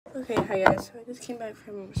Okay, hi guys. So I just came back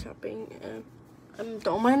from shopping and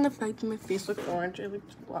don't mind the fact that my face looks orange. It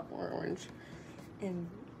looks a lot more orange in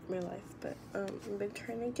real life, but I've been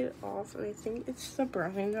trying to get it off, and I think it's the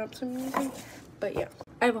browning drops I'm using. But yeah,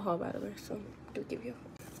 I have a haul by the way, so I'll give you a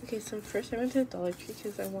haul. Okay, so first I went to the Dollar Tree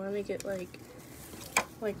because I wanted to get like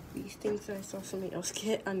these things that I saw somebody else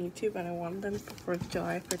get on YouTube, and I wanted them for 4th of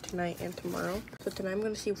July for tonight and tomorrow. So tonight I'm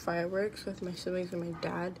gonna see fireworks with my siblings and my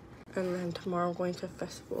dad, and then tomorrow I'm going to a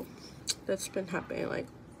festival that's been happening like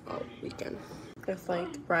all weekend with like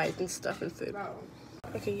rides and stuff and food.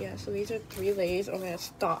 Okay, yeah, so these are 3 Lays. Oh my god,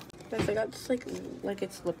 stop. Guys, I got this like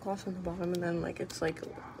it's lip gloss on the bottom, and then like it's like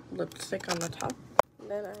lipstick on the top.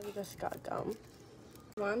 And then I just got gum.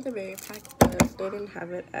 I wanted the berry pack, but they didn't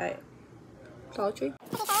have it at Dollar Tree.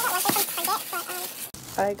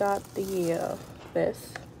 I got the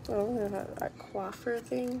this. Oh, that coiffer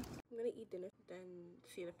thing. I'm gonna eat dinner, then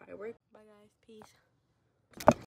see the fireworks. Bye guys, peace.